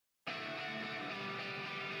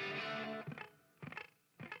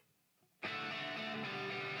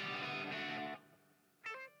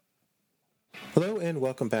Hello and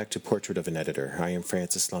welcome back to Portrait of an Editor. I am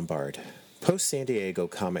Francis Lombard. Post San Diego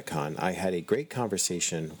Comic Con, I had a great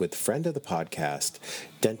conversation with friend of the podcast,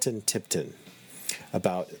 Denton Tipton,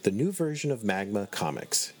 about the new version of Magma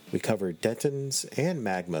Comix. We covered Denton's and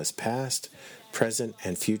Magma's past, present,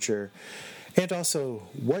 and future, and also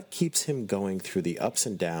what keeps him going through the ups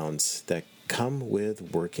and downs that come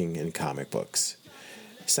with working in comic books.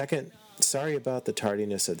 Second, sorry about the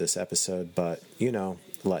tardiness of this episode, but,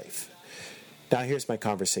 life. Now here's my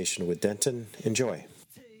conversation with Denton. Enjoy.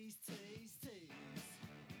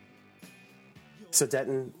 So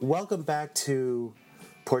Denton, welcome back to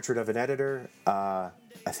Portrait of an Editor. I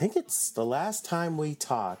think it's the last time we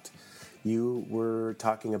talked, you were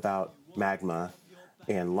talking about Magma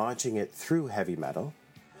and launching it through heavy metal.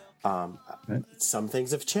 Some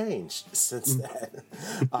things have changed since then.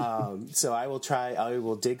 So I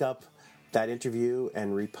will dig up that interview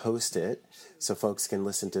and repost it so folks can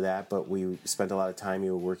listen to that. But we spent a lot of time,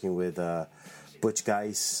 you were working with Butch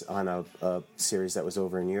Geis on a series that was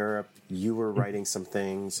over in Europe. You were writing some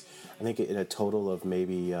things, I think in a total of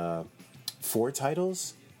maybe 4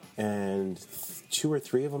 titles, and 2 or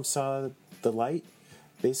 3 of them saw the light,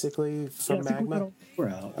 basically, from Magma.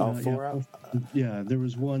 All 4 out? Yeah, there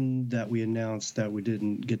was one that we announced that we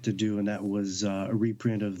didn't get to do, and that was a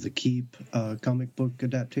reprint of the Keep comic book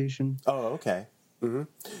adaptation. Oh, okay. Mm-hmm.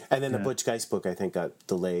 And then the Butch Geis book, I think, got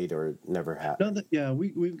delayed or never happened. No,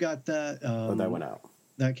 we've got that. That went out.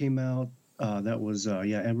 That came out. That was,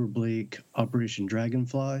 Amber Blake, Operation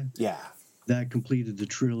Dragonfly. Yeah. That completed the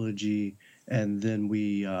trilogy, and then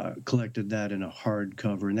we collected that in a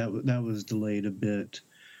hardcover, and that was delayed a bit,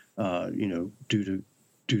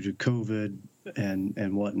 due to COVID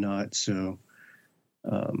and whatnot. So,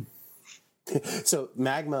 So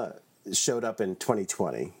Magma showed up in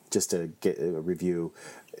 2020, just to get a review.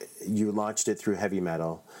 You launched it through heavy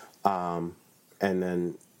metal, and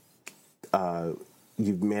then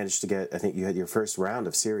you managed to get, I think you had your first round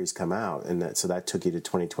of series come out, and that took you to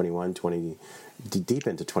 2021, deep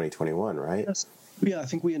into 2021, right? Yes. Yeah, I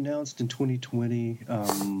think we announced in 2020.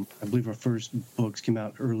 I believe our first books came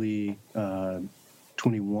out early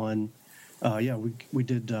 21. We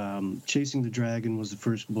did Chasing the Dragon was the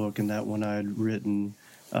first book, and that one I had written,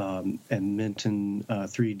 and Minton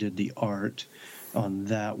 3 did the art on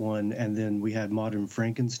that one, and then we had Modern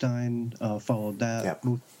Frankenstein followed that,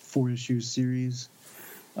 4-issue series.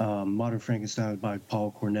 Modern Frankenstein by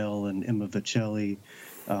Paul Cornell and Emma Vicelli,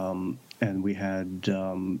 and we had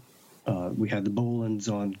the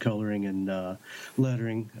Bolins on coloring and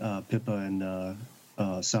lettering, Pippa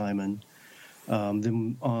and Simon.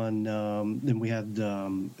 Then we had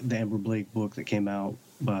the Amber Blake book that came out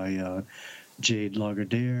by Jade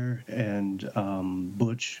Lagardère, and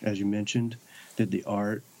Butch, as you mentioned, did the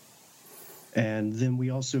art. And then we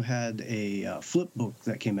also had a flip book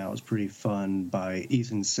that came out. It was pretty fun, by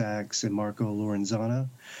Ethan Sachs and Marco Lorenzana.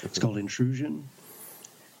 It's called Intrusion.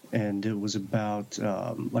 And it was about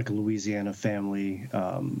like a Louisiana family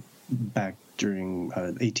back during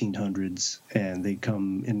 1800s, and they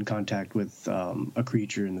come in contact with a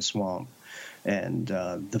creature in the swamp. And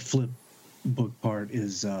the flip book part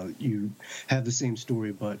is you have the same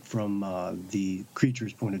story, but from the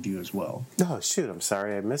creature's point of view as well. Oh shoot! I'm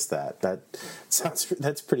sorry I missed that.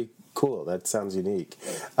 That's pretty cool. That sounds unique.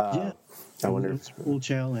 I wonder. It's a cool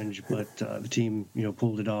challenge, but the team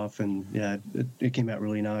pulled it off, and it came out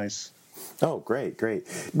really nice. Oh, great!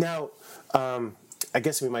 Now, I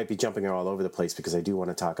guess we might be jumping all over the place because I do want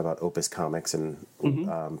to talk about Opus Comics, and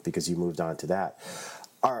because you moved on to that.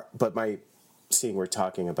 Seeing we're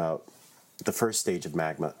talking about the first stage of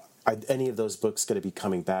Magma, are any of those books going to be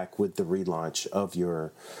coming back with the relaunch of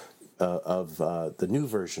your the new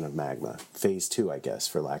version of Magma, Phase 2, I guess,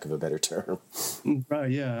 for lack of a better term? Right,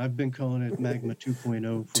 yeah, I've been calling it Magma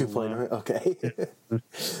 2.0 for 2.0, okay.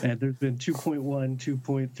 And there's been 2.1,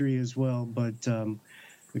 2.3 as well, but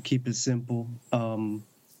we keep it simple.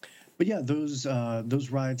 But yeah, those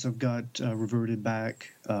rights have got reverted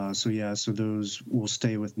back. So those will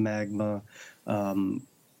stay with Magma.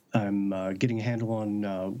 I'm getting a handle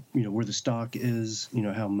on where the stock is,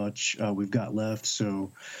 how much we've got left.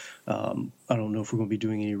 So I don't know if we're going to be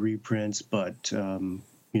doing any reprints, but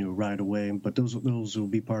right away. But those will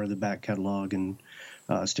be part of the back catalog, and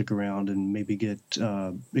stick around and maybe get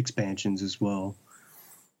expansions as well.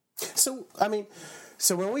 So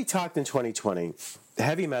when we talked in 2020,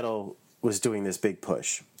 heavy metal was doing this big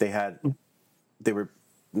push. They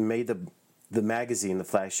made the magazine, the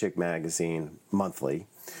flagship magazine, monthly.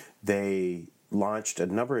 They launched a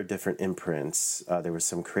number of different imprints. There was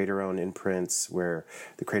some creator-owned imprints where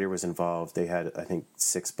the creator was involved. They had, I think,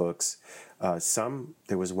 6 books.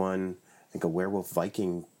 There was one think a werewolf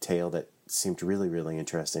Viking tale that seemed really, really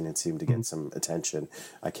interesting and seemed to get some attention.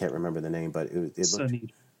 I can't remember the name, but it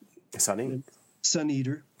looked... Sun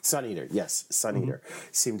Eater? Sun Eater, yes, Sun Eater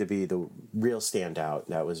seemed to be the real standout.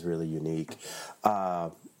 That was really unique.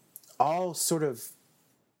 All sort of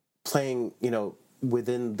playing,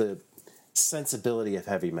 within the sensibility of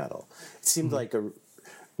heavy metal. It seemed like a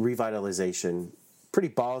revitalization, pretty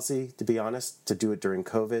ballsy, to be honest, to do it during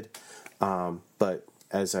COVID. But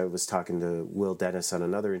as I was talking to Will Dennis on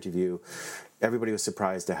another interview, everybody was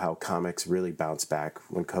surprised at how comics really bounced back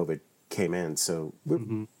when COVID came in. So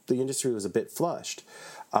the industry was a bit flushed.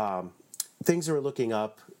 Things were looking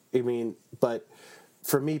up. But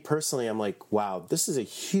for me personally, I'm like, wow, this is a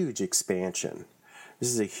huge expansion.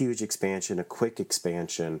 A quick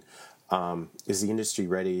expansion. Is the industry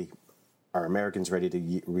ready? Are Americans ready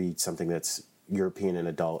to read something that's European and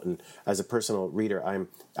adult? And as a personal reader,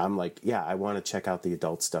 I'm like, yeah, I want to check out the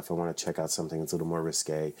adult stuff. I want to check out something that's a little more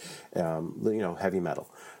risque, heavy metal.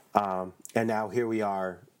 And now here we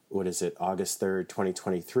are. What is it? August 3rd,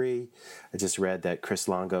 2023. I just read that Chris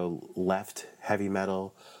Longo left heavy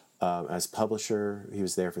metal as publisher. He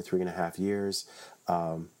was there for 3.5 years.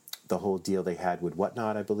 The whole deal they had with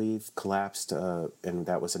Whatnot, I believe, collapsed, and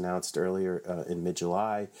that was announced earlier in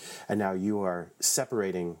mid-July. And now you are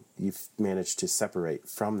separating. You've managed to separate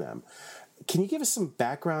from them. Can you give us some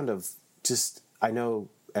background of just, I know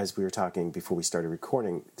as we were talking before we started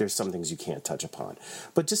recording, there's some things you can't touch upon,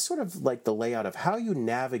 but just sort of like the layout of how you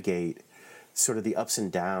navigate sort of the ups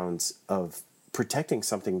and downs of protecting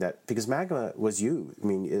something that, because Magma was you.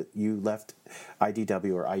 You left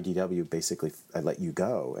IDW, or IDW basically let you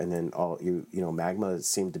go, and then Magma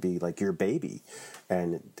seemed to be like your baby,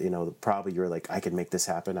 and probably you're like, I can make this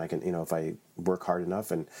happen. I can, if I work hard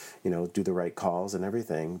enough and do the right calls and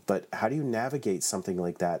everything. But how do you navigate something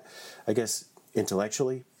like that? I guess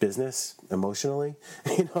intellectually, business, emotionally,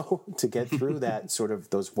 to get through that sort of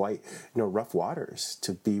those white, rough waters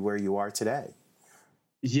to be where you are today.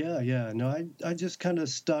 Yeah. No, I just kind of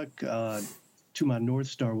stuck to my North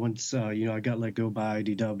Star once, I got let go by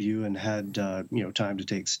IDW and had, time to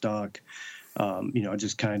take stock. I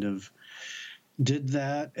just kind of did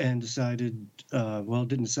that and decided,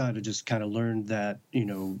 didn't decide, I just kind of learned that,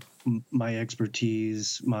 my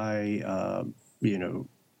expertise, not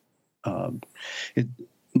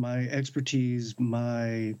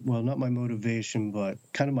my motivation, but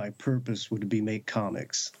kind of my purpose would be make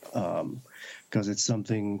comics, because it's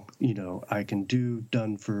something, I can do,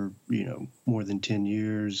 done for, more than 10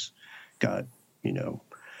 years, got,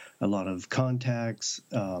 a lot of contacts,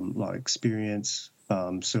 a lot of experience.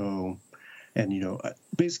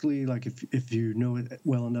 Basically, like if you know it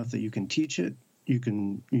well enough that you can teach it, you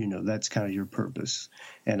can, that's kind of your purpose.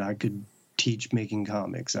 And I could teach making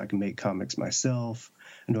comics. I can make comics myself.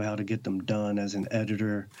 I know how to get them done as an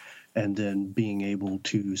editor, and then being able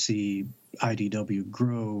to see IDW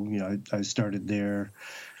grow. I started there.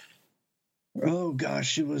 Oh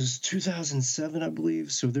gosh, it was 2007, I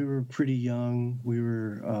believe. So they were pretty young. We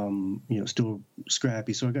were, still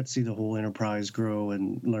scrappy. So I got to see the whole enterprise grow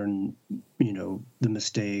and learn, the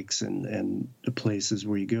mistakes and the places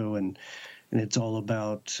where you go. And it's all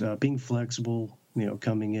about being flexible,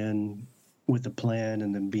 coming in with a plan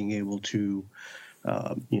and then being able to,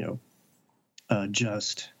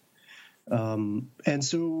 adjust. And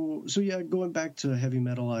so going back to heavy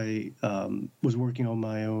metal, I was working on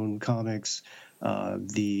my own comics.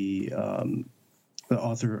 The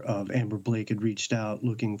author of Amber Blake had reached out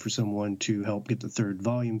looking for someone to help get the 3rd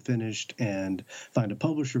volume finished and find a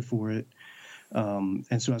publisher for it.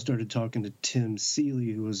 And so I started talking to Tim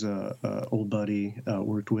Seeley, who was a old buddy,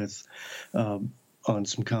 worked with on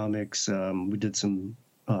some comics. We did some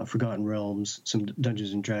Forgotten Realms, some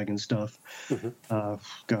Dungeons and Dragons stuff.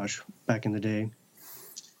 Back in the day.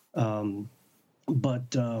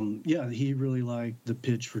 He really liked the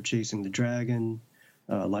pitch for Chasing the Dragon,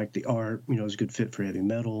 liked the art, it was a good fit for heavy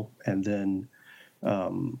metal. And then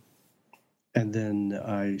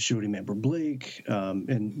I showed him Amber Blake,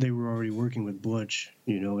 and they were already working with Butch,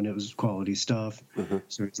 and it was quality stuff.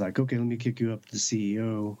 So it's like, okay, let me kick you up to the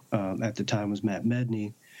CEO. At the time was Matt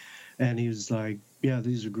Medney. And he was like, yeah,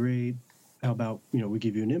 these are great. How about, we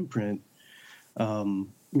give you an imprint,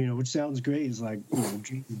 which sounds great. It's like,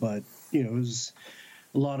 but, it was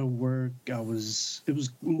a lot of work. It was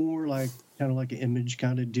more like kind of like an Image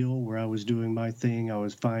kind of deal where I was doing my thing. I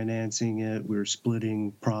was financing it. We were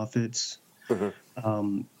splitting profits.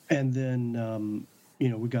 And then,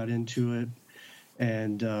 we got into it,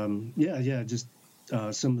 and, just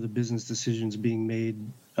some of the business decisions being made,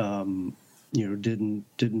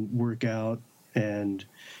 didn't work out. and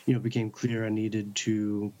it became clear I needed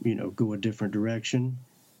to go a different direction.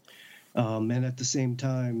 And at the same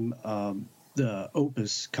time, the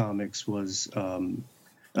Opus Comics was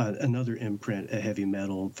another imprint of heavy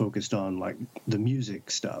metal focused on like the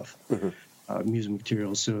music stuff, music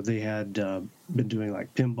materials. So they had been doing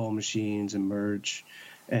like pinball machines and merch,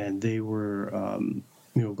 and they were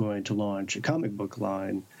going to launch a comic book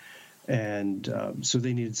line, and so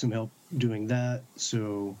they needed some help doing that.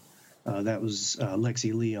 So that was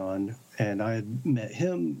Lexi Leon, and I had met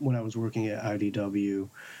him when I was working at IDW.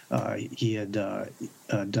 He had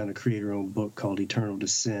done a creator-owned book called Eternal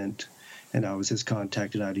Descent, and I was his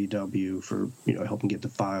contact at IDW for helping get the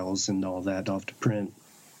files and all that off to print.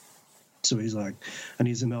 So he's like, I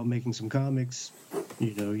need some help making some comics.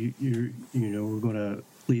 We're going to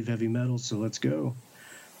leave heavy metal, so let's go.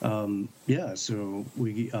 So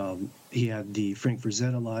he had the Frank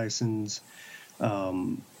Frazetta license,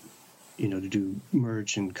 to do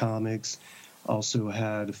merch and comics. Also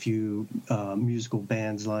had a few musical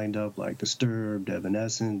bands lined up like Disturbed,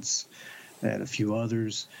 Evanescence, and a few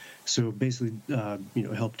others. So basically,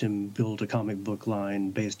 helped him build a comic book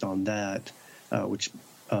line based on that,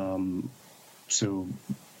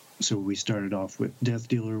 So we started off with Death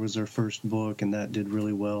Dealer was our first book, and that did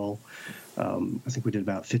really well. I think we did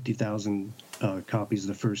about 50,000 copies of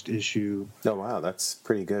the first issue. Oh, wow. That's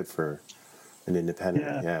pretty good for an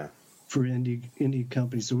independent. Yeah. For indie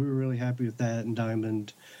company. So we were really happy with that. And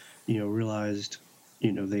Diamond, realized,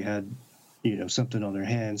 they had, something on their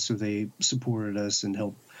hands. So they supported us and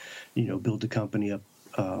helped, build the company up.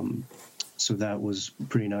 So that was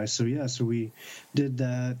pretty nice. So we did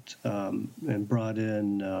that and brought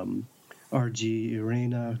in R.G.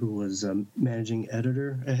 Irena, who was managing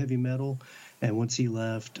editor at Heavy Metal. And once he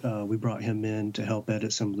left, we brought him in to help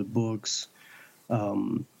edit some of the books.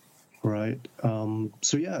 So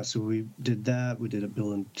we did that. We did a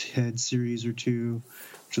Bill and Ted series or two,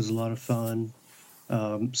 which was a lot of fun.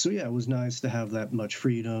 It was nice to have that much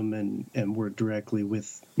freedom and work directly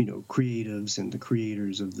with, creatives and the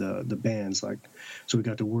creators of the bands. So we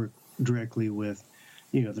got to work directly with,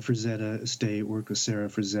 the Frazetta estate, work with Sarah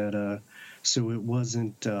Frazetta. So it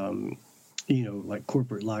wasn't, like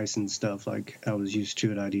corporate license stuff like I was used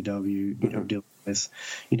to at IDW, dealing with,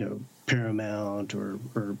 Paramount or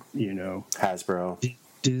Hasbro,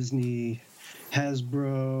 Disney,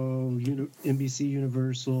 Hasbro, NBC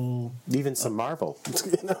Universal, even some Marvel.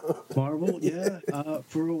 Marvel, yeah.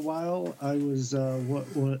 For a while, I was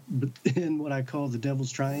in what I call the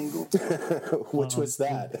Devil's Triangle. Which was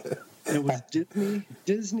that? It was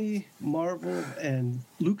Disney, Marvel, and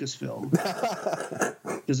Lucasfilm.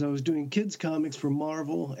 Because I was doing kids comics for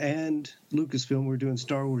Marvel and Lucasfilm. We were doing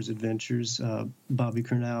Star Wars Adventures. Bobby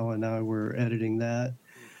Kernal and I were editing that,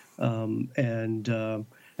 and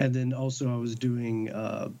then also I was doing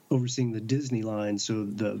overseeing the Disney line, so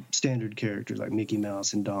the standard characters like Mickey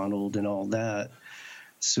Mouse and Donald and all that.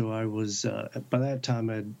 So I was by that time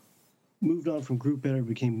I'd moved on from group editor,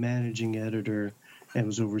 became managing editor, and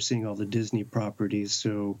was overseeing all the Disney properties.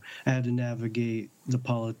 So I had to navigate the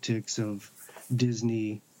politics of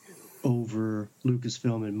Disney over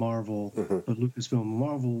Lucasfilm and Marvel. But Lucasfilm and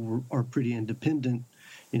Marvel are pretty independent.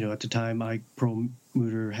 At the time, Mike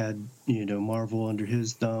Perlmutter had, Marvel under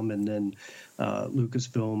his thumb, and then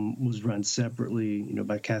Lucasfilm was run separately,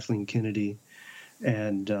 by Kathleen Kennedy.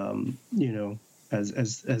 And,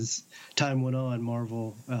 as time went on,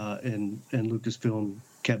 Marvel and Lucasfilm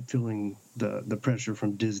kept feeling the pressure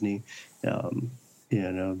from Disney.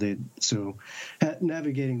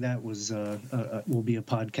 Navigating that was will be a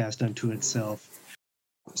podcast unto itself.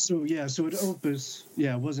 So at Opus,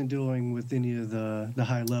 I wasn't dealing with any of the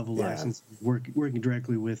high level licenses, working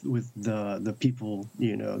directly with the people,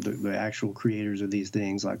 the actual creators of these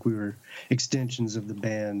things. Like we were extensions of the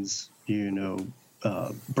band's,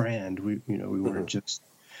 brand. We weren't just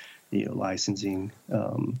licensing.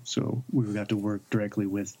 So we got to work directly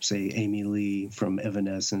with, say, Amy Lee from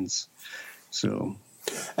Evanescence. So,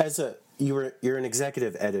 you're an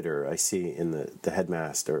executive editor, I see in the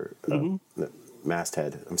headmaster, the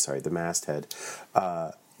masthead. I'm sorry, the masthead.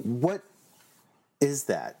 What is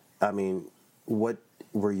that? I mean, what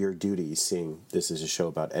were your duties? Seeing this is a show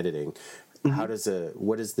about editing, what is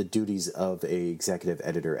the duties of a executive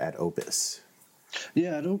editor at Opus?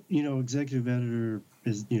 Yeah, I don't. Executive editor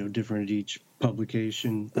is different at each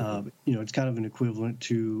publication. It's kind of an equivalent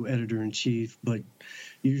to editor in chief, but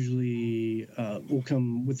usually will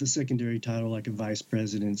come with a secondary title like a vice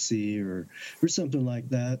presidency or something like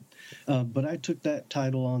that. But I took that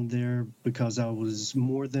title on there because I was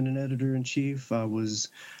more than an editor in chief. I was,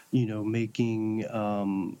 making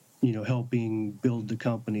helping build the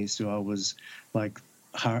company. So I was like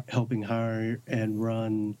helping hire and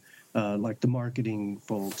run like the marketing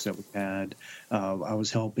folks that we had. I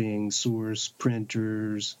was helping source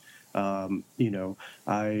printers.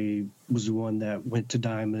 I was the one that went to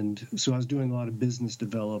Diamond. So I was doing a lot of business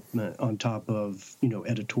development on top of,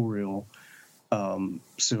 editorial.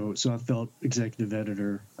 So I felt executive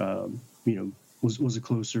editor, was a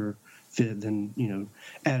closer fit than,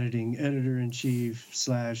 editor in chief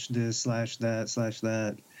 / this /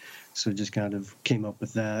 that. So just kind of came up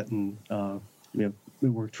with that, and it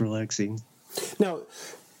worked for Lexi. Now,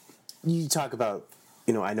 you talk about,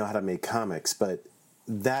 I know how to make comics, but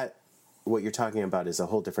that, what you're talking about is a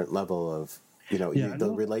whole different level of,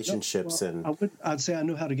 the relationships I'd say I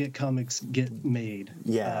know how to get comics made.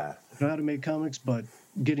 Yeah. I know how to make comics, but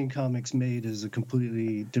getting comics made is a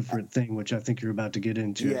completely different thing, which I think you're about to get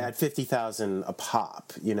into. Yeah, at 50,000 a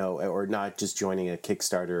pop, or not just joining a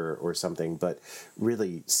Kickstarter or something, but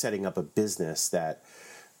really setting up a business that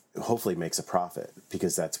hopefully makes a profit,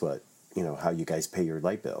 because that's what, how you guys pay your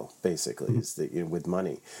light bill, basically, is that, with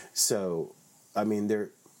money. So, I mean,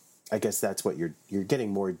 I guess that's what you're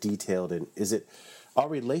getting more detailed in. Is it all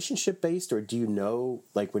relationship based, or do you know,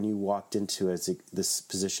 like when you walked into this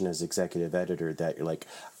position as executive editor, that you're like,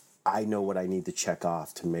 I know what I need to check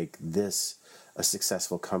off to make this a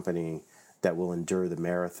successful company that will endure the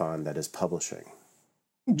marathon that is publishing?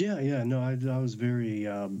 Yeah. No, I was very,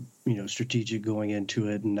 strategic going into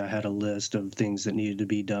it, and I had a list of things that needed to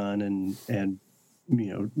be done, and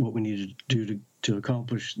what we needed to do to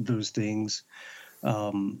accomplish those things.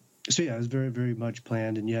 So yeah, it was very, very much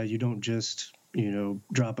planned, and yeah, you don't just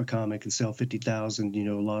drop a comic and sell 50,000.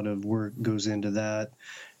 A lot of work goes into that.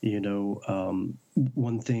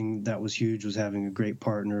 One thing that was huge was having a great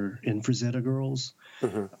partner in Frazetta Girls.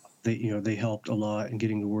 Mm-hmm. They helped a lot in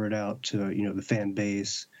getting the word out to the fan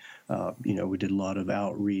base. We did a lot of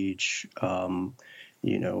outreach. And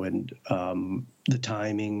the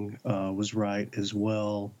timing was right as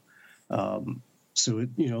well. So it,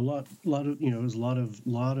 a lot of, it was a lot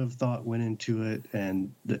of thought went into it,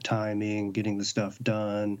 and the timing, getting the stuff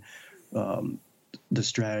done, the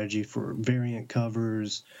strategy for variant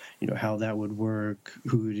covers, how that would work,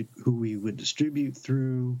 who we would distribute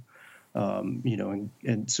through,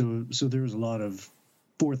 and so there was a lot of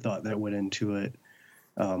forethought that went into it,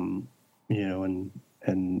 and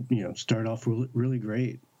started off really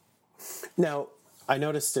great. Now, I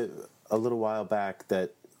noticed a little while back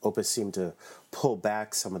that Opus seemed to pull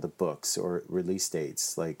back some of the books or release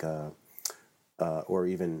dates, like, or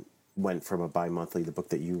even went from a bi-monthly, the book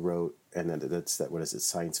that you wrote, and then what is it,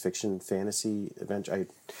 science fiction fantasy adventure? I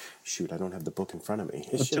don't have the book in front of me.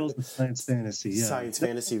 Science fantasy, yeah. Science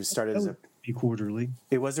fantasy started as quarterly.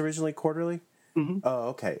 It was originally quarterly? Mm-hmm.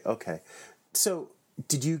 Oh, okay. So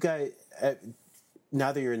did you guys,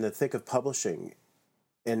 now that you're in the thick of publishing,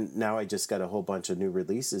 and now I just got a whole bunch of new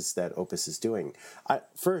releases that Opus is doing.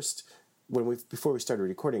 First, before we started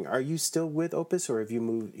recording, are you still with Opus, or have you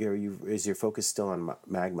moved? Is your focus still on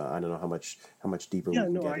Magma? I don't know how much deeper. Yeah,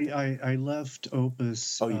 no, I left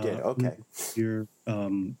Opus. Oh, you did? Okay. Here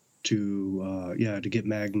to get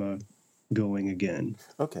Magma going again.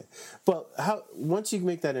 Okay. Well, once you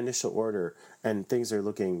make that initial order and things are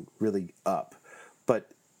looking really up,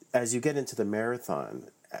 but as you get into the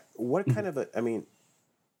marathon, what kind of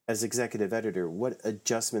as executive editor, what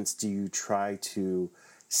adjustments do you try to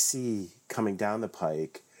see coming down the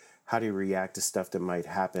pike? How do you react to stuff that might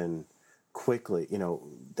happen quickly,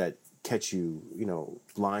 that catch you,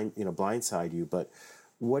 blindside you? But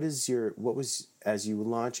as you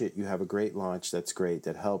launch it, you have a great launch, that's great,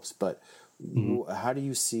 that helps, but how do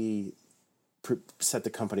you set the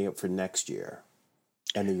company up for next year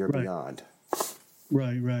and the year beyond?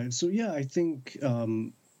 Right. So yeah, I think,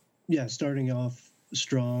 starting off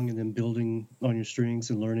strong and then building on your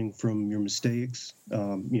strengths and learning from your mistakes,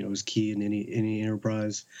 is key in any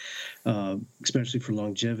enterprise, especially for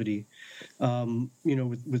longevity.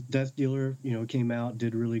 With Death Dealer, came out,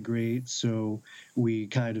 did really great. So we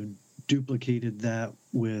kind of duplicated that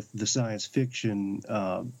with the science fiction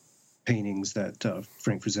paintings that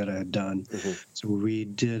Frank Frazetta had done. Mm-hmm. So we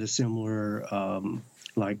did a similar,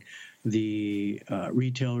 the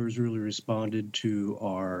retailers really responded to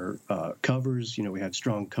our covers. We had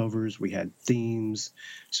strong covers, we had themes,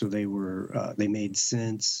 so they made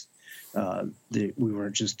sense. We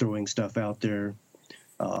weren't just throwing stuff out there,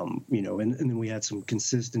 and then we had some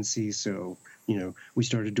consistency. So we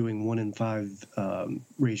started doing 1-in-5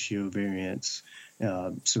 ratio variants,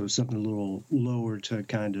 so something a little lower to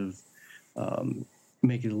kind of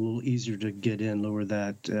make it a little easier to get in, lower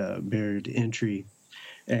that barrier to entry.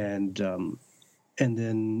 And and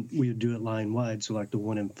then we would do it line wide. So like the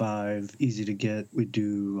 1 in 5, easy to get. We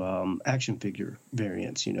do action figure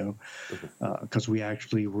variants, because we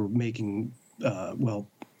actually were making well,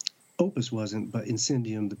 Opus wasn't, but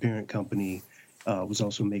Incendium, the parent company, was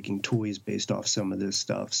also making toys based off some of this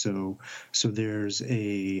stuff. So there's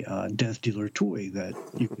a Death Dealer toy that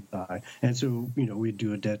you could buy, and so we'd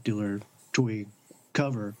do a Death Dealer toy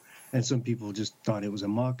cover, and some people just thought it was a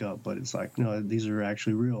mock-up, but it's like, no, these are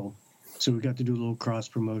actually real. So we got to do a little cross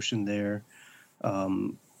promotion there.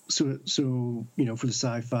 So for the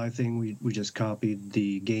sci-fi thing, we just copied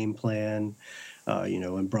the game plan,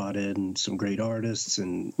 and brought in some great artists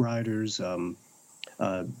and writers. You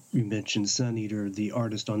mentioned Sun Eater. The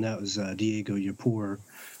artist on that was Diego Yapur.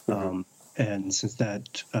 And since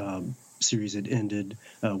that series had ended,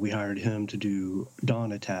 we hired him to do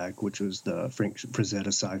Dawn Attack, which was the Frank Frazetta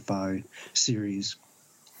sci-fi series.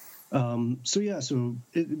 So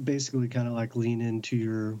it basically kind of like lean into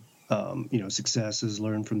your successes,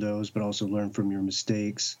 learn from those, but also learn from your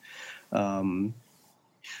mistakes.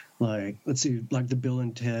 Like, let's see, like the Bill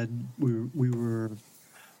and Ted, we were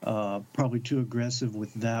probably too aggressive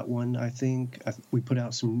with that one. I think we put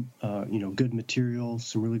out some good material,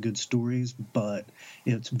 some really good stories, but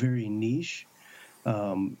it's very niche.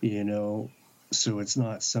 So it's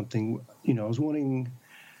not something, I was wanting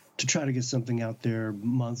to try to get something out there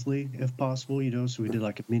monthly if possible, so we did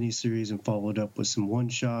like a mini series and followed up with some one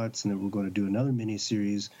shots, and then we're going to do another mini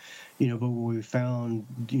series, but what we found,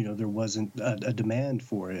 there wasn't a demand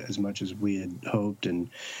for it as much as we had hoped.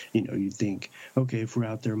 And you think, okay, if we're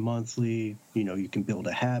out there monthly, you can build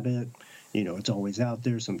a habit, it's always out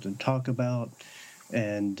there, something to talk about.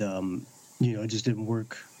 And it just didn't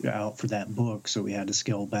work out for that book, so we had to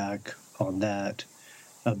scale back on that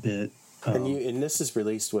a bit. And this is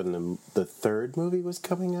released when the third movie was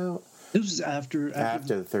coming out? This was after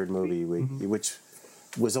the third movie, which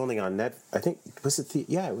was only on Net. I think it was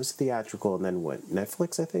theatrical, and then what?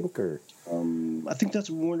 Netflix, I think, or I think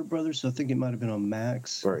that's Warner Brothers. So I think it might have been on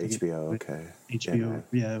Max or HBO. Okay, HBO,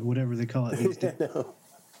 yeah, whatever they call it these days. No.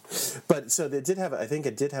 But so they did have. I think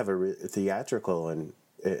it did have a theatrical, and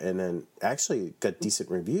then actually got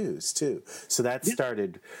decent reviews too. So that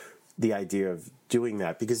started the idea of doing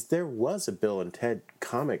that, because there was a Bill and Ted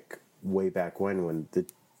comic way back when the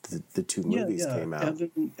two movies came out.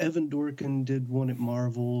 Evan Dorkin did one at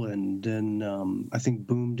Marvel, and then I think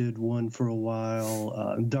Boom did one for a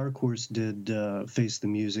while. Dark Horse did Face the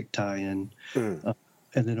Music tie-in, and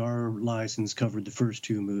then our license covered the first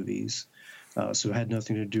two movies, so it had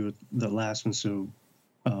nothing to do with the last one. So,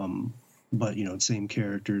 but same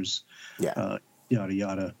characters, yada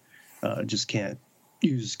yada. Just can't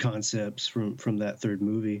use concepts from that third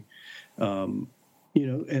movie, and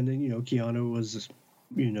then Keanu was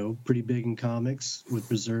pretty big in comics with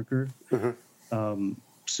Berserker.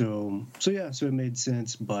 So it made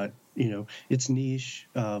sense, but it's niche,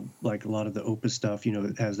 like a lot of the Opus stuff.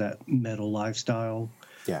 It has that metal lifestyle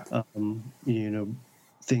thing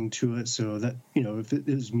to it. So that if it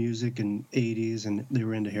is music in 80s and they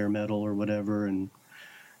were into hair metal or whatever and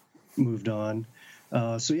moved on,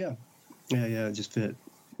 it just fit.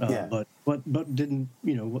 But didn't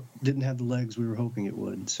have the legs we were hoping it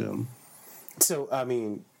would. So I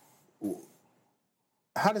mean,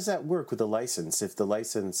 how does that work with the license? If the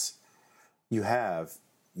license you have,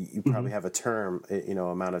 you probably have a term,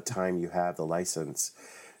 amount of time you have the license,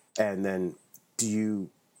 and then do you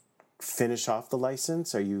finish off the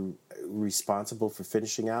license? Are you responsible for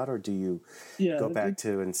finishing out, or do you go back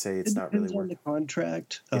to and say it's not really working? It depends on the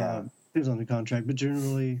contract. Depends on the contract, but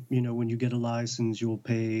generally, when you get a license, you'll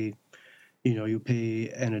pay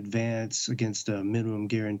an advance against a minimum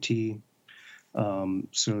guarantee.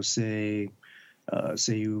 So say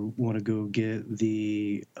you want to go get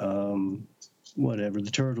the the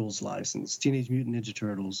Turtles license, Teenage Mutant Ninja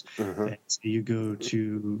Turtles. And so you go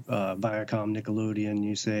to Viacom, Nickelodeon,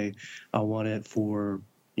 you say, I want it for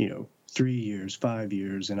 3 years, 5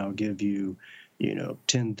 years, and I'll give you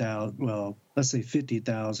 10,000. Well, let's say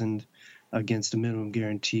 50,000 against a minimum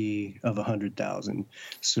guarantee of 100,000.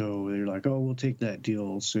 So they're like, oh, we'll take that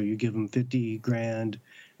deal. So you give them 50 grand,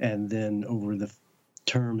 and then over the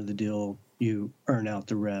term of the deal, you earn out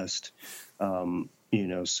the rest.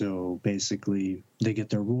 So basically they get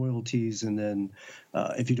their royalties, and then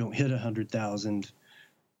if you don't hit 100,000,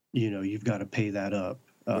 you've got to pay that up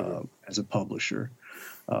as a publisher.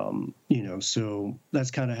 So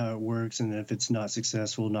that's kind of how it works. And if it's not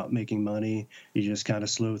successful, not making money, you just kind of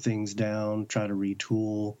slow things down, try to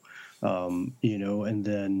retool, and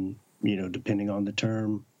then, depending on the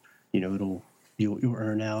term, you'll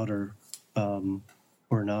earn out or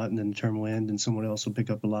or not, and then the term will end, and someone else will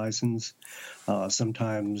pick up the license.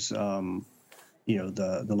 Sometimes, the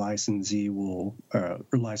licensee will or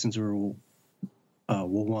licensor will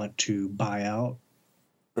want to buy out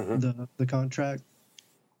the contract.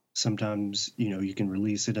 Sometimes, you can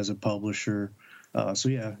release it as a publisher. So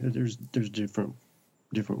yeah, there's different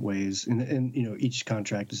ways, and each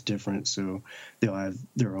contract is different, so they'll have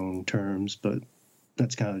their own terms, but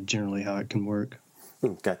that's kind of generally how it can work.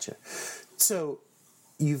 Gotcha. So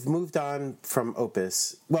you've moved on from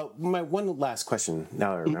Opus. Well, my one last question,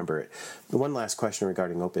 now I remember it. The one last question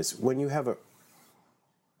regarding Opus. When you have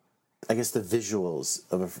I guess the visuals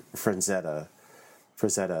of a Frazetta,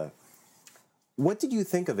 what did you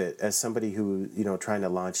think of it as somebody who, trying to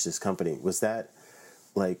launch this company? Was that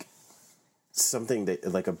like something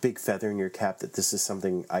that, like a big feather in your cap, that this is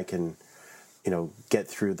something I can, get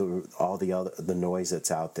through all the noise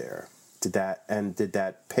that's out there? Did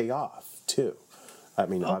that pay off too? I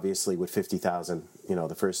mean, obviously with 50,000,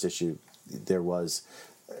 the first issue, there was,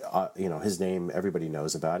 his name, everybody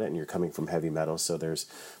knows about it, and you're coming from heavy metal, so there's,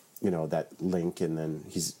 that link, and then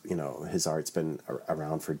he's, his art's been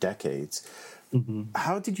around for decades. Mm-hmm.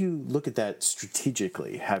 How did you look at that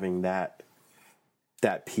strategically, having that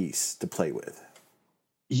piece to play with?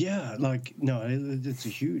 Yeah, it's a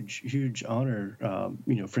huge honor.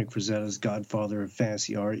 Frank Frazetta's godfather of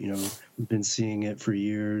fantasy art. We've been seeing it for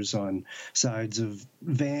years on sides of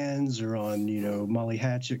Vans or on, Molly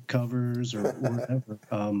Hatchet covers or whatever.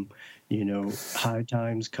 High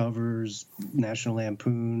Times covers, National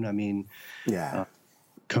Lampoon. I mean, yeah,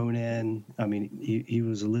 Conan. I mean, he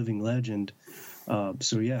was a living legend.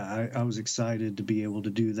 So yeah, I was excited to be able to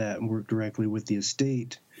do that and work directly with the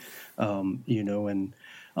estate. And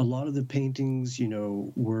a lot of the paintings,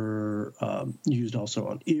 were used also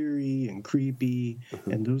on Eerie and Creepy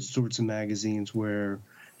and those sorts of magazines where,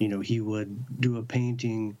 he would do a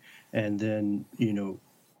painting, and then,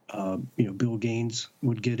 Bill Gaines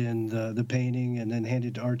would get in the painting and then hand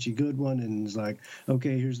it to Archie Goodwin, and it's like,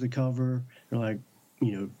 okay, here's the cover. They're like,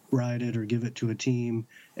 write it or give it to a team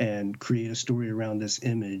and create a story around this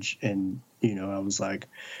image. And, I was like,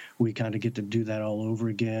 we kind of get to do that all over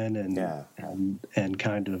again, and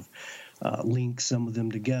kind of link some of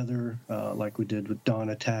them together, like we did with Dawn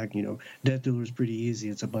Attack. Death Dealer is pretty easy.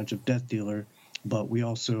 It's a bunch of Death Dealer, but we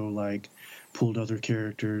also pulled other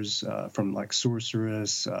characters from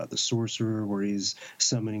Sorceress, the Sorcerer, where he's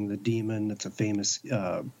summoning the demon. It's a famous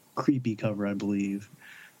Creepy cover, I believe.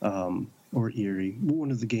 Or Eerie, one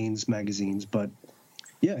of the Gaines magazines. But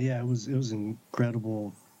yeah, it was an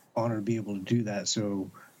incredible honor to be able to do that.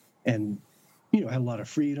 So, and had a lot of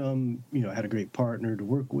freedom. Had a great partner to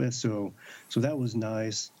work with. So that was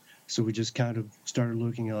nice. So we just kind of started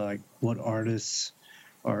looking at what artists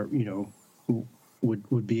are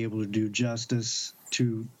would be able to do justice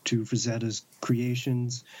to Frazetta's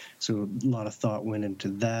creations. So a lot of thought went into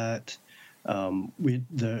that. We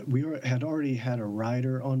had already had a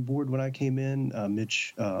writer on board when I came in,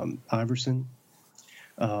 Mitch Iverson.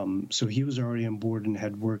 So he was already on board and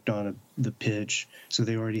had worked on the pitch. So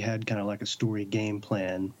they already had kind of a story game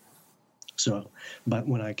plan. So, but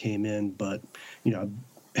when I came in, I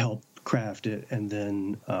helped craft it and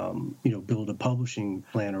then, build a publishing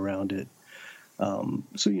plan around it.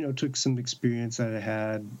 So, took some experience that I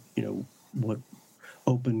had, what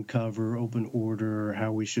open cover, open order,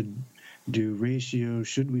 how we should do ratios,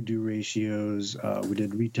 should we do ratios. We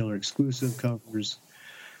did retailer exclusive covers.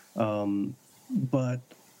 But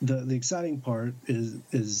the exciting part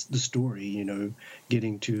is the story,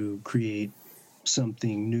 getting to create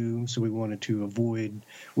something new. So we wanted to avoid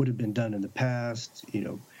what had been done in the past,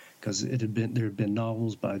 because there had been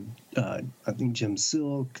novels by I think Jim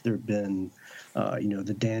Silk. There had been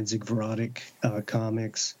the Danzig Verotic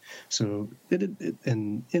comics. So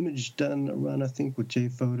an Image done a run, I think, with J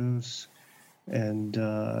Photos and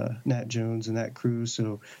Nat Jones and that crew.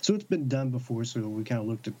 So it's been done before. So we kind of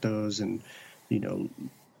looked at those and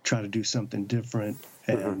try to do something different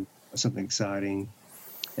and something exciting.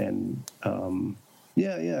 And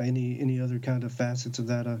any other kind of facets of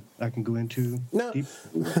that I can go into? No.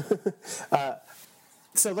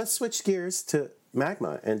 So let's switch gears to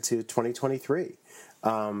Magma and to 2023.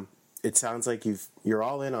 It sounds like you're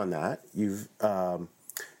all in on that. You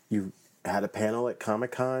had a panel at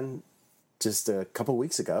Comic-Con just a couple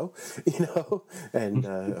weeks ago, and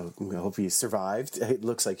I hope you survived. It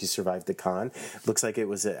looks like you survived the con. It looks like it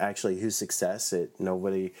was actually a huge success.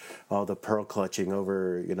 All the pearl clutching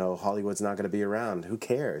over, Hollywood's not going to be around. Who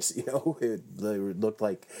cares? It looked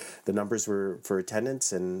like the numbers were for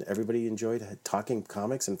attendance, and everybody enjoyed talking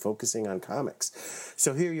comics and focusing on comics.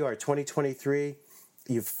 So here you are, 2023.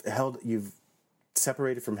 You've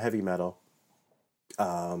separated from heavy metal,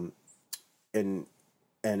 and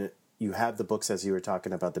you have the books, as you were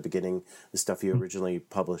talking about the beginning, the stuff you originally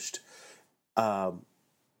published.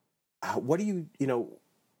 What are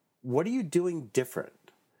you doing different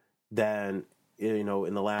than, in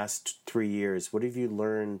the last 3 years? What have you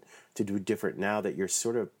learned to do different now that you're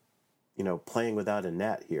sort of, playing without a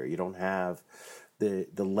net here? You don't have the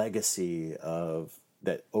legacy of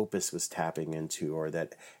that Opus was tapping into, or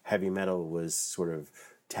that heavy metal was sort of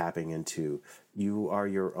tapping into. You are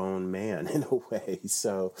your own man in a way.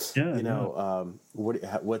 So,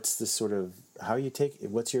 what's the sort of,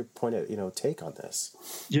 what's your point of, take on this?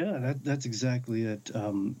 Yeah, that's exactly it.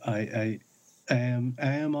 I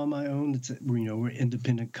am on my own. It's, we're an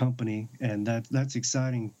independent company, and that's the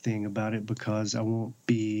exciting thing about it, because I won't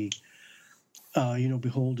be,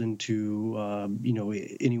 beholden to,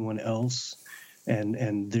 anyone else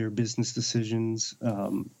and their business decisions.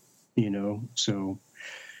 So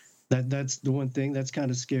that's the one thing that's kind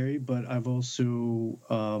of scary. But I've also,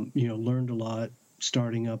 learned a lot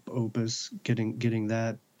starting up Opus, getting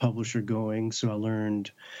that publisher going. So I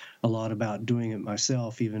learned a lot about doing it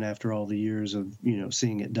myself, even after all the years of,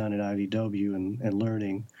 seeing it done at IDW and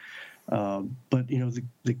learning. But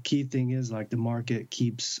the key thing is, like, the market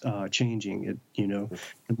keeps changing. The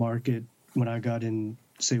market, when I got in,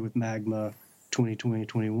 say, with Magma 2020,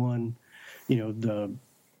 21,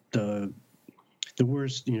 the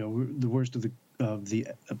worst of the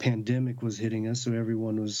pandemic was hitting us, so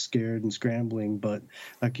everyone was scared and scrambling. But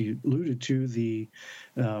like you alluded to, the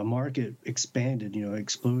market expanded,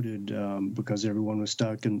 exploded, because everyone was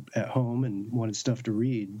stuck at home and wanted stuff to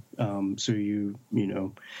read. So you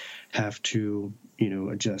have to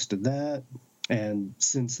adjust to that. And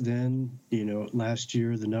since then, last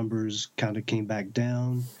year the numbers kind of came back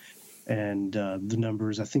down, and the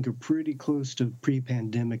numbers, I think, are pretty close to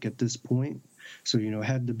pre-pandemic at this point. So,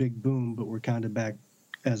 had the big boom, but we're kind of back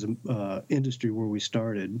as an industry where we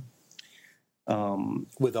started.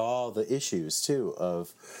 With all the issues, too,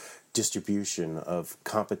 of distribution, of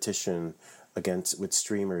competition with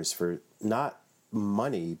streamers for not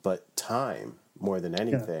money, but time more than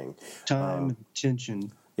anything. Yeah. Time and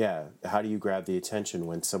attention. Yeah. How do you grab the attention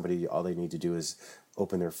when somebody, all they need to do is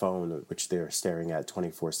open their phone, which they're staring at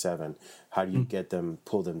 24/7? How do you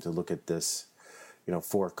pull them to look at this,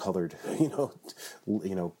 4-colored,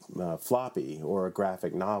 floppy, or a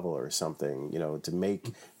graphic novel or something, to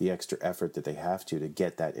make the extra effort that they have to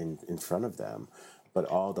get that in front of them? But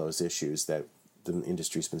all those issues that the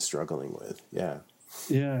industry's been struggling with. Yeah.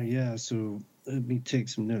 Yeah. So let me take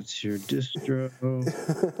some notes here. Distro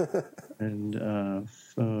and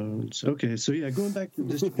phones. Okay, so going back to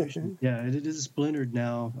distribution. Yeah, it is splintered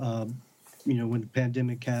now. When the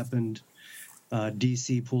pandemic happened,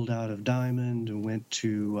 DC pulled out of Diamond and went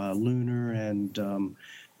to Lunar and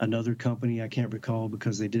another company I can't recall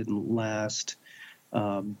because they didn't last.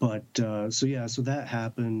 So that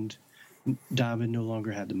happened. Diamond no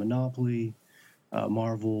longer had the monopoly.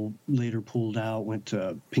 Marvel later pulled out, went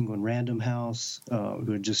to Penguin Random House,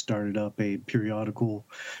 who had just started up a periodical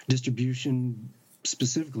distribution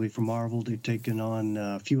specifically for Marvel. They've taken on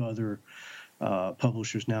a few other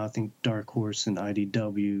publishers now. I think Dark Horse and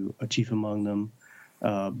IDW are chief among them.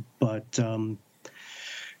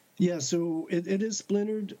 So it is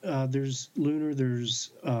splintered. There's Lunar,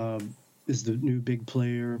 is the new big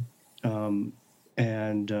player,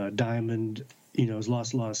 and Diamond, has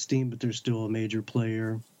lost a lot of steam, but they're still a major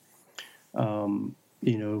player.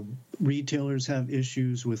 Retailers have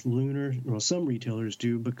issues with Lunar. Well, some retailers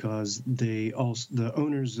do, because the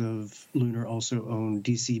owners of Lunar also own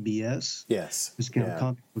DCBS. Yes. Discount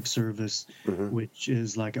comic book service, which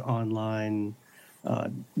is like an online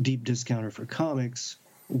deep discounter for comics,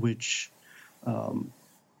 which the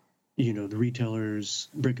retailers,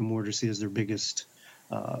 brick and mortar, see as their biggest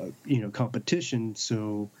competition.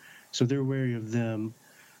 So they're wary of them.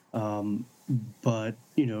 But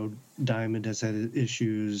Diamond has had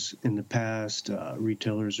issues in the past.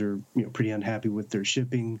 Retailers are pretty unhappy with their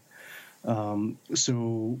shipping.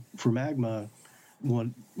 So for Magma,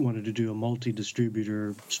 wanted to do a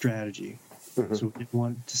multi-distributor strategy. So we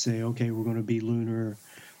want to say, okay, we're going to be Lunar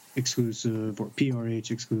exclusive or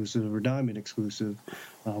PRH exclusive or Diamond exclusive.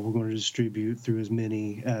 We're going to distribute through as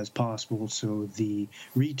many as possible, so the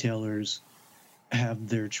retailers have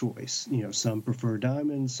their choice. Some prefer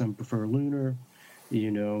Diamond, some prefer Lunar,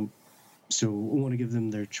 so we want to give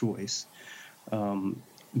them their choice.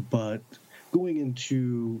 But going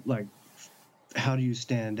into, like, how do you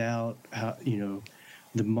stand out? How,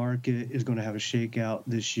 the market is going to have a shakeout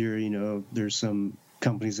this year. There's some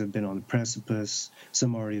companies that have been on the precipice.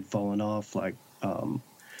 Some already have fallen off, like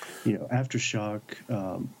Aftershock,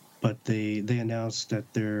 but they announced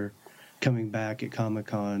that they're coming back at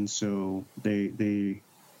Comic-Con, so they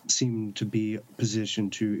seem to be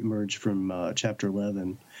positioned to emerge from Chapter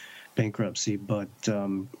 11 bankruptcy. But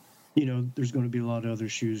there's going to be a lot of other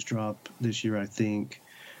shoes drop this year, I think.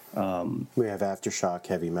 We have Aftershock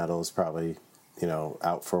Heavy Metals probably,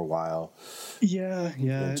 out for a while. Yeah.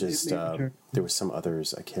 And just there were some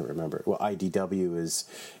others I can't remember. Well, IDW is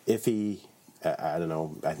iffy. I don't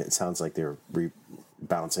know. It sounds like they're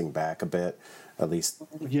bouncing back a bit, at least.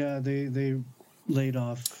 Yeah, they laid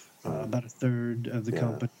off about a third of the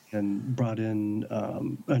company and brought in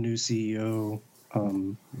a new CEO.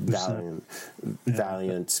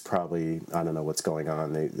 Valiant's probably, I don't know what's going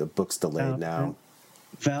on. The book's delayed now.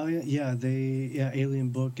 Valiant, Alien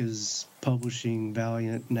Book is publishing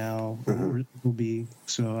Valiant now, or will be.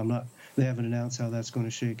 So they haven't announced how that's going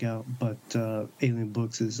to shake out, but Alien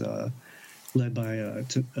Books is led by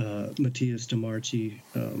Matthias DeMarchi,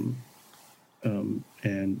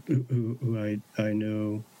 and who I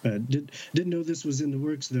know. Didn't know this was in the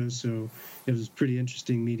works though, so it was pretty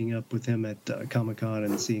interesting meeting up with him at Comic-Con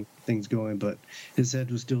and seeing things going. But his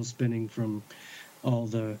head was still spinning from all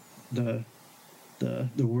the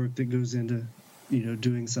work that goes into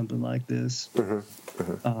doing something like this.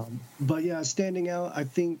 But yeah, standing out, I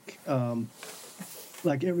think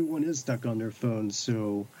like everyone is stuck on their phones,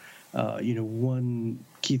 so one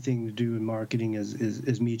key thing to do in marketing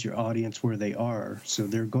is meet your audience where they are. So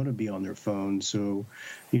they're going to be on their phone. So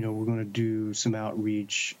we're going to do some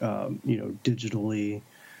outreach digitally,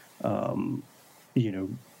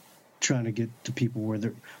 trying to get to people where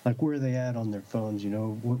are they at on their phones,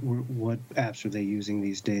 what apps are they using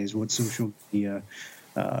these days, what social media,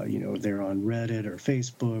 they're on Reddit or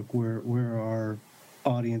Facebook, where are our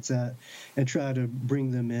audience at, and try to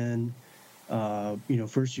bring them in.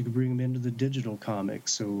 First you could bring them into the digital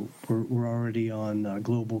comics. So we're already on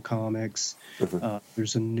Global Comics.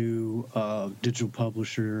 There's a new digital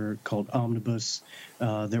publisher called Omnibus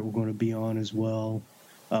that we're going to be on as well.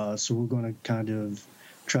 So we're going to kind of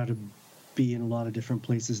try to be in a lot of different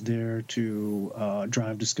places there to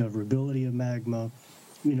drive discoverability of Magma.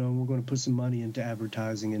 We're going to put some money into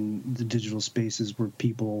advertising in the digital spaces where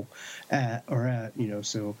people are at,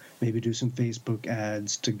 so maybe do some Facebook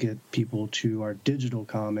ads to get people to our digital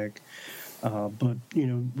comic. But,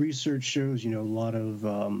 research shows, a lot of,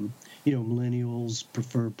 millennials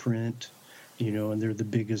prefer print, and they're the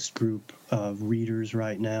biggest group of readers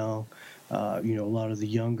right now. A lot of the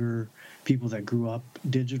younger people that grew up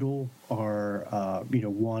digital are,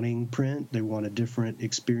 wanting print. They want a different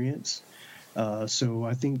experience. So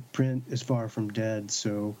I think print is far from dead.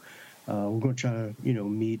 So we're going to try to,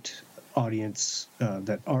 meet audience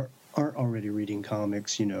that aren't already reading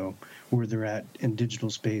comics, where they're at in digital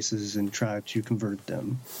spaces and try to convert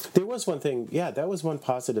them. There was one thing, that was one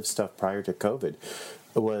positive stuff prior to COVID,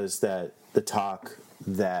 was that the talk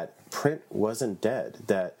that print wasn't dead,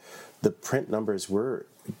 that the print numbers were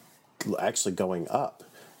actually going up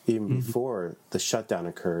even before the shutdown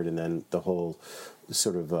occurred, and then the whole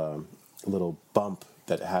sort of little bump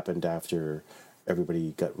that happened after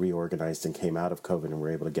everybody got reorganized and came out of COVID and were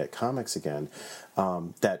able to get comics again,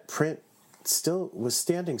 that print still was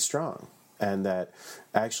standing strong, and that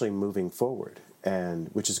actually moving forward, and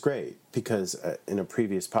which is great, because in a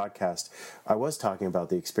previous podcast I was talking about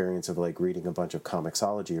the experience of like reading a bunch of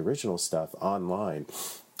Comixology original stuff online,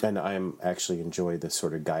 and I'm actually enjoy this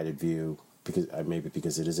sort of guided view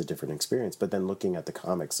because it is a different experience, but then looking at the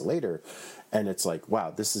comics later, and it's like, wow,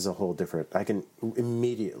 this is a whole different,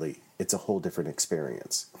 it's a whole different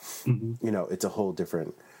experience. It's a whole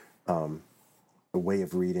different way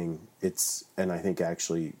of reading. And I think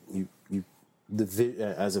actually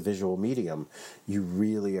as a visual medium, you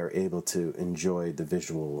really are able to enjoy the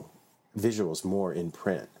visuals more in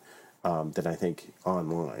print than I think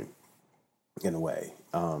online, in a way.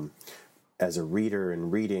 As a reader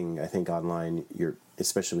and reading, I think online,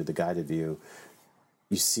 especially with the guided view,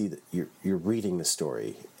 you see that you're reading the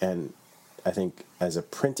story, and I think as a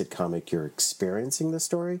printed comic, you're experiencing the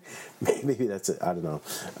story. Maybe that's I don't know,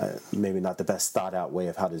 maybe not the best thought out way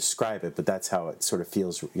of how to describe it, but that's how it sort of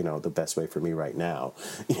feels, the best way for me right now.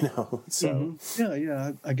 So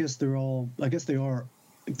I guess they're all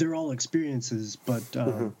experiences, but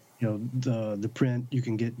the print you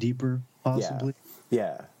can get deeper possibly.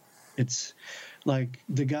 Yeah. It's like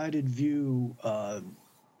the guided view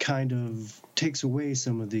kind of takes away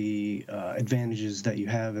some of the advantages that you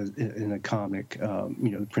have in a comic,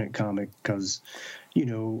 the print comic, because,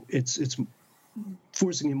 it's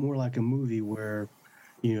forcing it more like a movie where,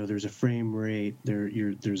 there's a frame rate,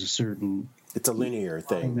 there's a certain... It's a linear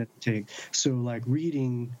thing. So like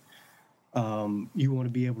reading, you want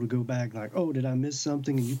to be able to go back like, oh, did I miss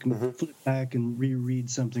something? And you can flip back and reread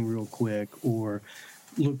something real quick or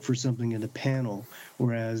look for something in the panel,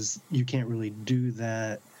 whereas you can't really do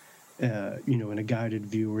that in a guided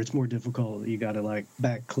view, where it's more difficult. You got to like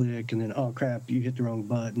back click and then, oh crap, you hit the wrong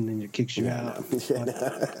button and it kicks you out.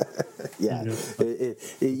 Yeah,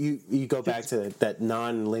 you go back to that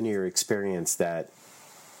non-linear experience that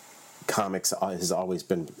comics has always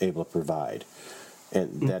been able to provide,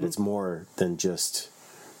 and that it's more than just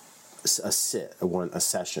a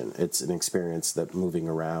session. It's an experience that moving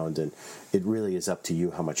around, and it really is up to you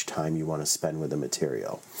how much time you want to spend with the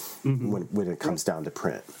material when it comes down to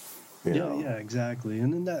print. Yeah, exactly.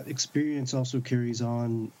 And then that experience also carries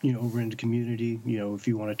on, over into community. If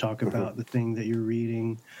you want to talk about the thing that you're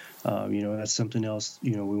reading, that's something else.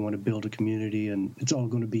 We want to build a community, and it's all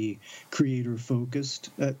going to be creator focused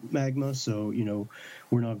at Magma. So,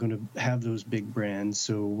 we're not going to have those big brands.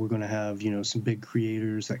 So we're going to have, some big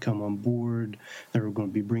creators that come on board that are going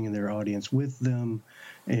to be bringing their audience with them,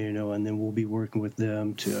 and then we'll be working with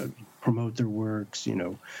them to promote their works,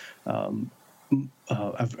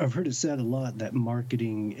 I've heard it said a lot that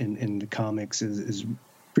marketing in the comics is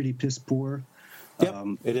pretty piss poor. Yep,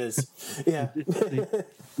 it is. Yeah.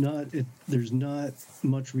 There's not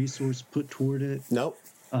much resource put toward it. Nope.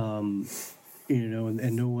 And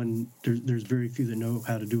no one, there's very few that know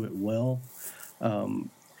how to do it well. And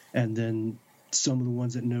then some of the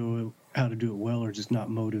ones that know how to do it well are just not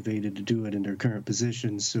motivated to do it in their current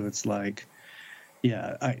positions. So it's like,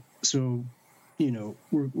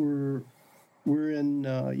 we're in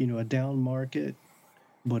a down market,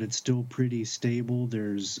 but it's still pretty stable.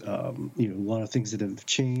 There's a lot of things that have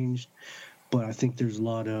changed, but I think there's a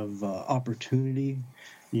lot of opportunity.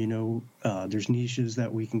 There's niches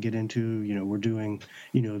that we can get into. We're doing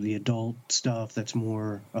the adult stuff that's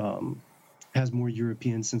more has more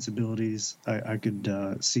European sensibilities. I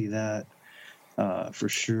could see that for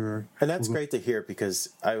sure. And that's great to hear, because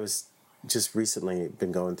I was just recently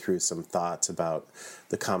been going through some thoughts about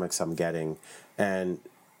the comics I'm getting, and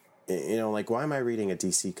like, why am I reading a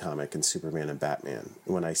DC comic and Superman and Batman?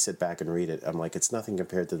 When I sit back and read it, I'm like, it's nothing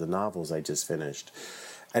compared to the novels I just finished,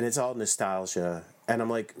 and it's all nostalgia. And I'm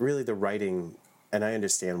like, really, the writing, and I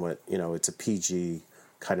understand what it's a PG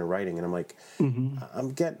kind of writing, and I'm like, I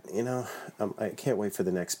can't wait for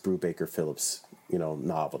the next Brubaker Phillips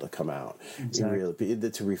novel to come out. Exactly.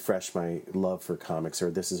 Really, to refresh my love for comics.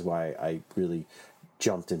 Or this is why I really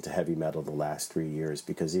jumped into heavy metal the last 3 years,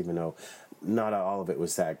 because even though not all of it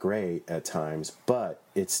was that great at times, but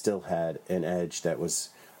it still had an edge that was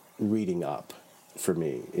reading up for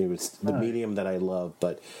me. It was the medium that I love,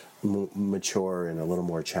 but mature and a little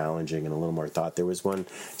more challenging and a little more thought. There was one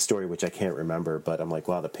story which I can't remember, but I'm like,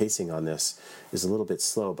 wow, the pacing on this is a little bit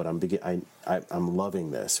slow, but I'm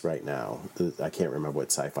loving this right now. I can't remember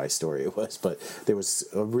what sci-fi story it was, but there was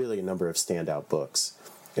really a number of standout books.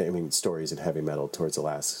 Stories in heavy metal towards the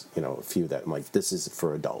last, few that I'm like, this is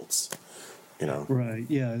for adults, Right.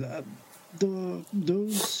 Yeah.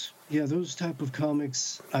 Those type of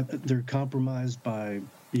comics, they're compromised by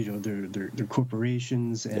their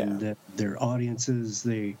corporations and their audiences.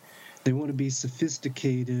 They want to be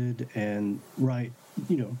sophisticated and write.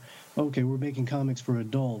 Okay, we're making comics for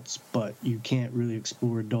adults, but you can't really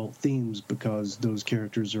explore adult themes because those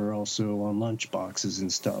characters are also on lunch boxes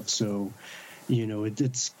and stuff. So,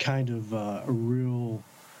 it's kind of a real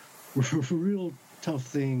tough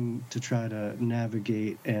thing to try to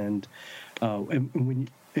navigate, and when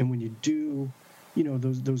you do,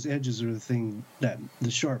 those edges are the thing, that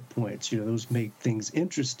the sharp points, those make things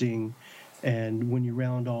interesting. And when you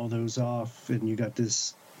round all those off and you got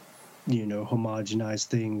this homogenized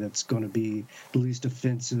thing that's going to be the least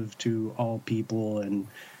offensive to all people, and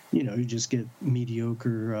you just get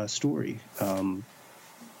mediocre story, and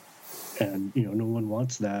no one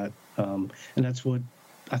wants that, and that's what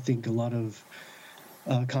I think a lot of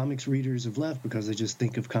comics readers have left, because they just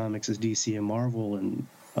think of comics as DC and Marvel, and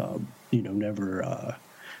never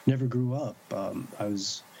grew up. I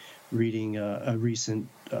was reading a recent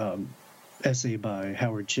essay by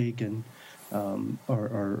Howard Chaykin,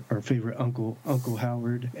 our favorite Uncle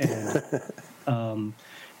Howard, and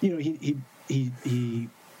he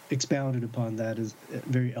expounded upon that as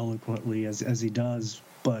very eloquently as he does,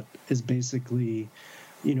 but is basically,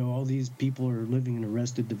 all these people are living in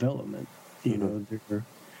arrested development.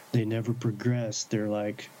 They never progress. They're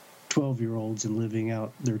like 12-year-olds and living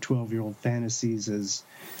out their 12-year-old fantasies as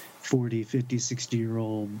 40, 50,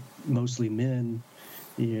 60-year-old, mostly men.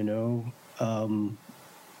 They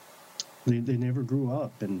never grew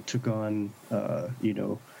up and took on,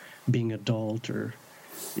 being adult, or,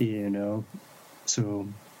 so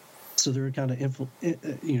so they're kind of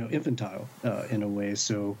infantile in a way.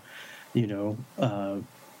 So,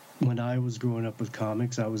 when I was growing up with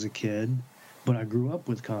comics, I was a kid, but I grew up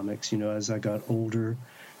with comics. As I got older,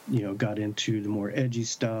 got into the more edgy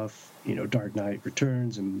stuff. Dark Knight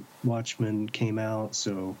Returns and Watchmen came out,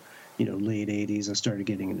 so late '80s, I started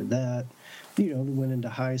getting into that. Went into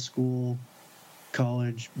high school,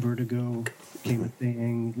 college, Vertigo became a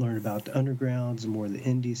thing. Learned about the undergrounds and more of the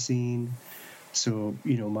indie scene. So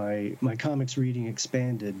my comics reading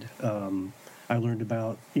expanded. I learned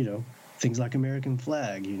about things like American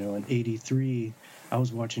Flag. In '83, I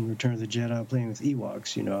was watching Return of the Jedi playing with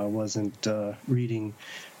Ewoks. I wasn't reading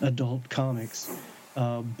adult comics,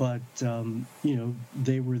 but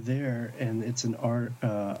they were there, and it's an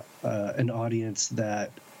audience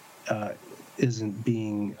that isn't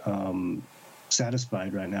being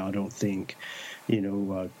satisfied right now. I don't think.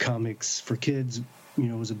 Comics for kids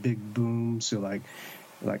was a big boom. So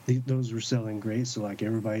those were selling great. So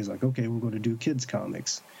everybody's like, okay, we're going to do kids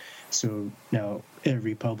comics. So now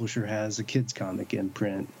every publisher has a kids comic in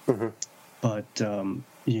print, but they're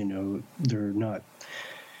not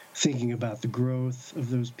thinking about the growth of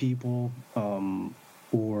those people,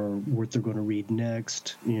 or what they're going to read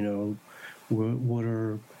next. What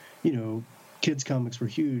are kids comics were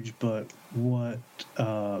huge, but what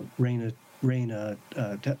Raina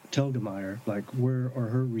Telgemeier, where are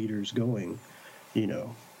her readers going?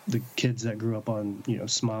 The kids that grew up on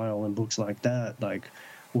Smile and books like that,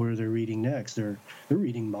 what are they reading next? They're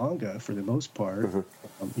reading manga for the most part.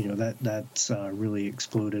 That's really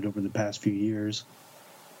exploded over the past few years.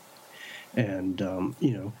 And another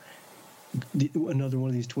one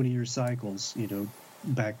of these 20-year cycles.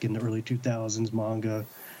 Back in the early 2000s, manga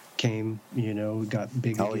came, got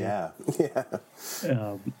big again.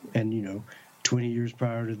 And 20 years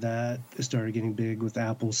prior to that, it started getting big with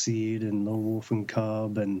Appleseed and Lone Wolf and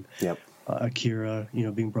Cub and Akira,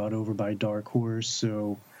 being brought over by Dark Horse.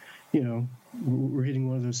 So, we're hitting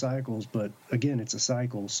one of those cycles, but again, it's a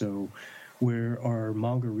cycle. So where are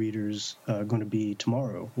manga readers going to be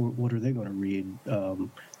tomorrow? What are they going to read?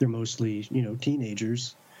 They're mostly,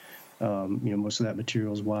 teenagers. Most of that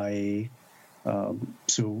material is YA.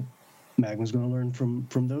 So Magma's going to learn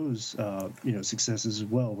from those, successes as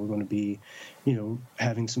well. We're going to be,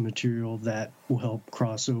 having some material that will help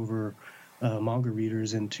cross over manga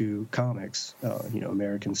readers into comics,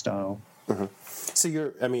 American style.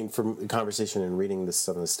 So from conversation and reading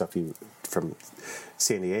some of the stuff from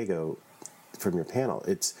San Diego, from your panel,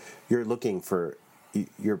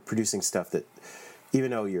 you're producing stuff that,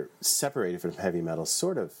 even though you're separated from heavy metal,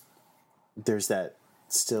 sort of, there's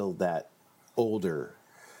still that older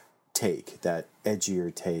take, that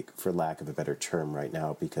edgier take, for lack of a better term right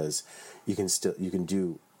now, because you can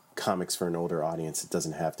do comics for an older audience. It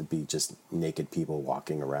doesn't have to be just naked people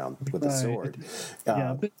walking around with a sword.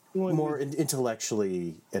 But more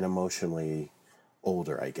intellectually and emotionally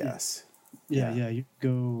older, I guess. You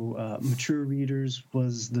go, mature readers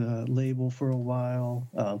was the label for a while.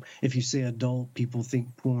 If you say adult, people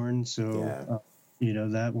think porn, so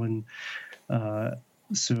that one.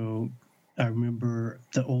 So I remember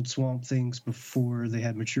the old Swamp Things, before they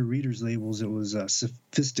had mature readers labels, it was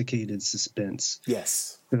sophisticated suspense.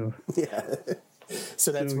 Yes. So,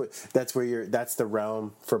 So that's the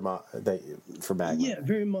realm for Magma. Yeah,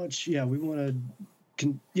 very much. Yeah, we want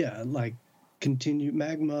to continue.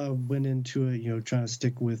 Magma went into it, trying to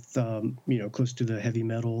stick with close to the heavy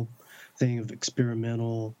metal thing of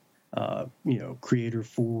experimental, creator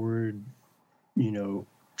forward,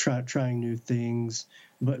 trying new things,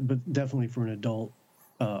 but definitely for an adult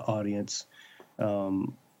audience.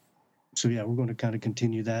 So we're going to kind of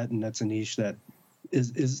continue that, and that's a niche that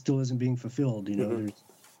is still isn't being fulfilled. There's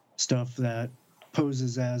stuff that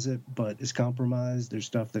poses as it, but is compromised. There's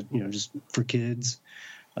stuff that just for kids,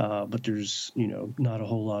 but there's not a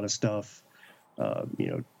whole lot of stuff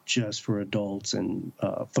just for adults, and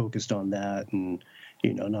focused on that, and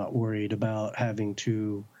not worried about having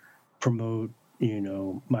to promote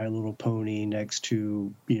My Little Pony next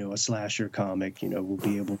to a slasher comic. We'll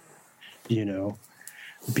be able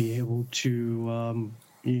to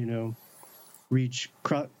reach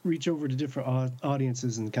over to different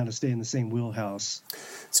audiences and kind of stay in the same wheelhouse.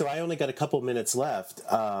 So I only got a couple minutes left.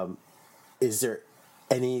 Is there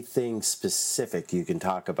anything specific you can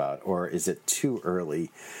talk about, or is it too early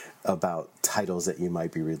about titles that you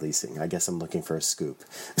might be releasing? I guess I'm looking for a scoop.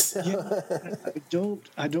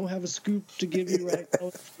 I don't have a scoop to give you right now,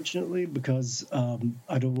 unfortunately, because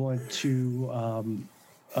I don't want to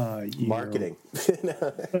marketing.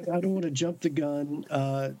 I don't want to jump the gun.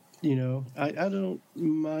 I don't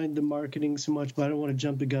mind the marketing so much, but I don't want to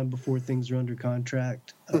jump the gun before things are under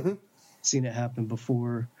contract. seen it happen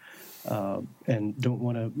before, and don't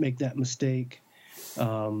want to make that mistake.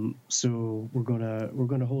 So we're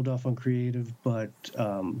gonna hold off on creative, but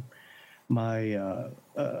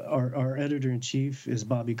our editor in chief is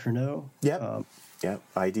Bobby Curnow. Yep. Yep.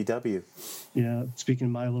 IDW. Yeah, speaking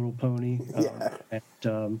of My Little Pony.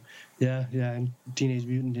 And and Teenage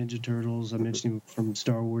Mutant Ninja Turtles. I mentioned him from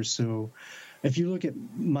Star Wars. So if you look at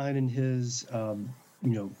mine and his,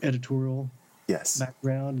 editorial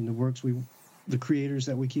background and the creators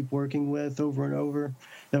that we keep working with over and over,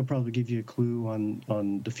 that'll probably give you a clue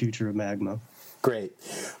on the future of Magma. Great.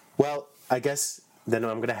 Well, I guess then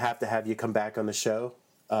I'm going to have you come back on the show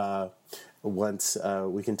once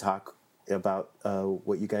we can talk about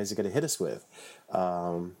what you guys are going to hit us with.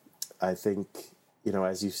 I think,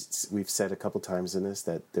 as we've said a couple times in this,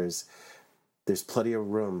 that there's plenty of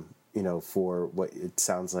room, for what it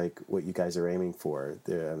sounds like what you guys are aiming for.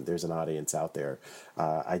 There's an audience out there.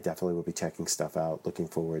 I definitely will be checking stuff out, looking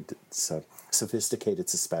forward to some sophisticated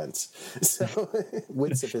suspense. So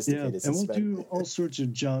with sophisticated suspense. And we'll do all sorts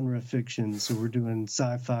of genre fiction. So we're doing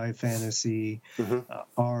sci-fi, fantasy,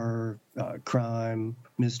 horror, crime,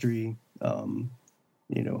 mystery, some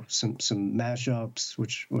mashups,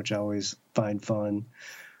 which I always find fun.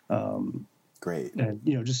 Great. And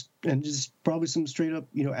just probably some straight up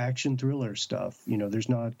action thriller stuff. There's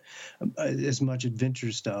not as much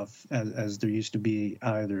adventure stuff as there used to be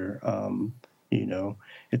either.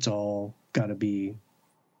 It's all got to be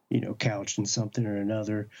couched in something or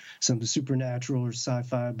another, something supernatural or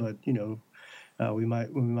sci-fi, but we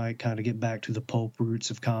might kind of get back to the pulp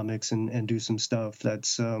roots of comics and do some stuff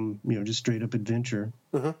that's just straight up adventure.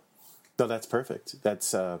 No, that's perfect.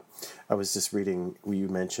 That's I was just reading. You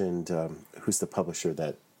mentioned who's the publisher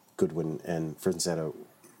that Goodwin and Franzetto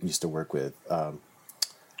used to work with.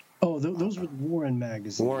 Those were Warren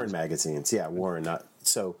magazines. Warren magazines, yeah, Warren.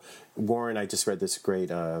 Warren. I just read this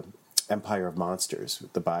great Empire of Monsters,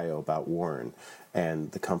 the bio about Warren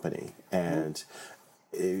and the company, and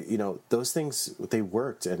those things, they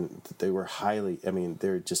worked, and they were highly. I mean,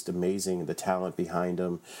 they're just amazing. The talent behind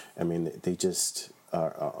them. I mean, they just.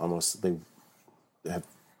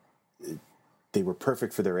 They were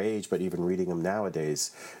perfect for their age, but even reading them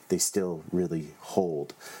nowadays, they still really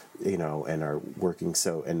hold, and are working.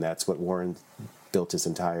 And that's what Warren built his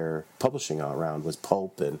entire publishing around, was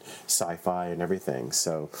pulp and sci-fi and everything.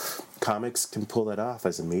 So comics can pull that off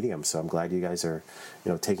as a medium. So I'm glad you guys are,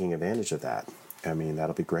 taking advantage of that. I mean,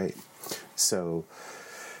 that'll be great. So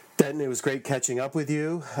Denton, it was great catching up with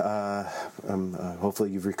you.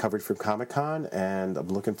 Hopefully you've recovered from Comic-Con, and I'm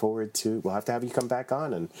looking forward to. We'll have to have you come back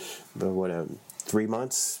on, and 3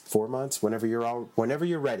 months, 4 months, whenever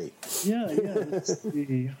you're ready. Yeah. Let's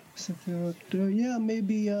see.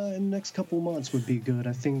 Maybe in the next couple of months would be good.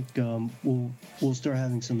 I think we'll start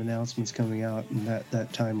having some announcements coming out in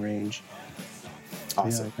that time range.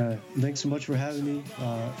 Awesome. Yeah, thanks so much for having me,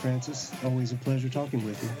 Francis. Always a pleasure talking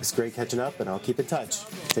with you. It's great catching up, and I'll keep in touch.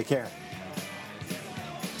 Take care.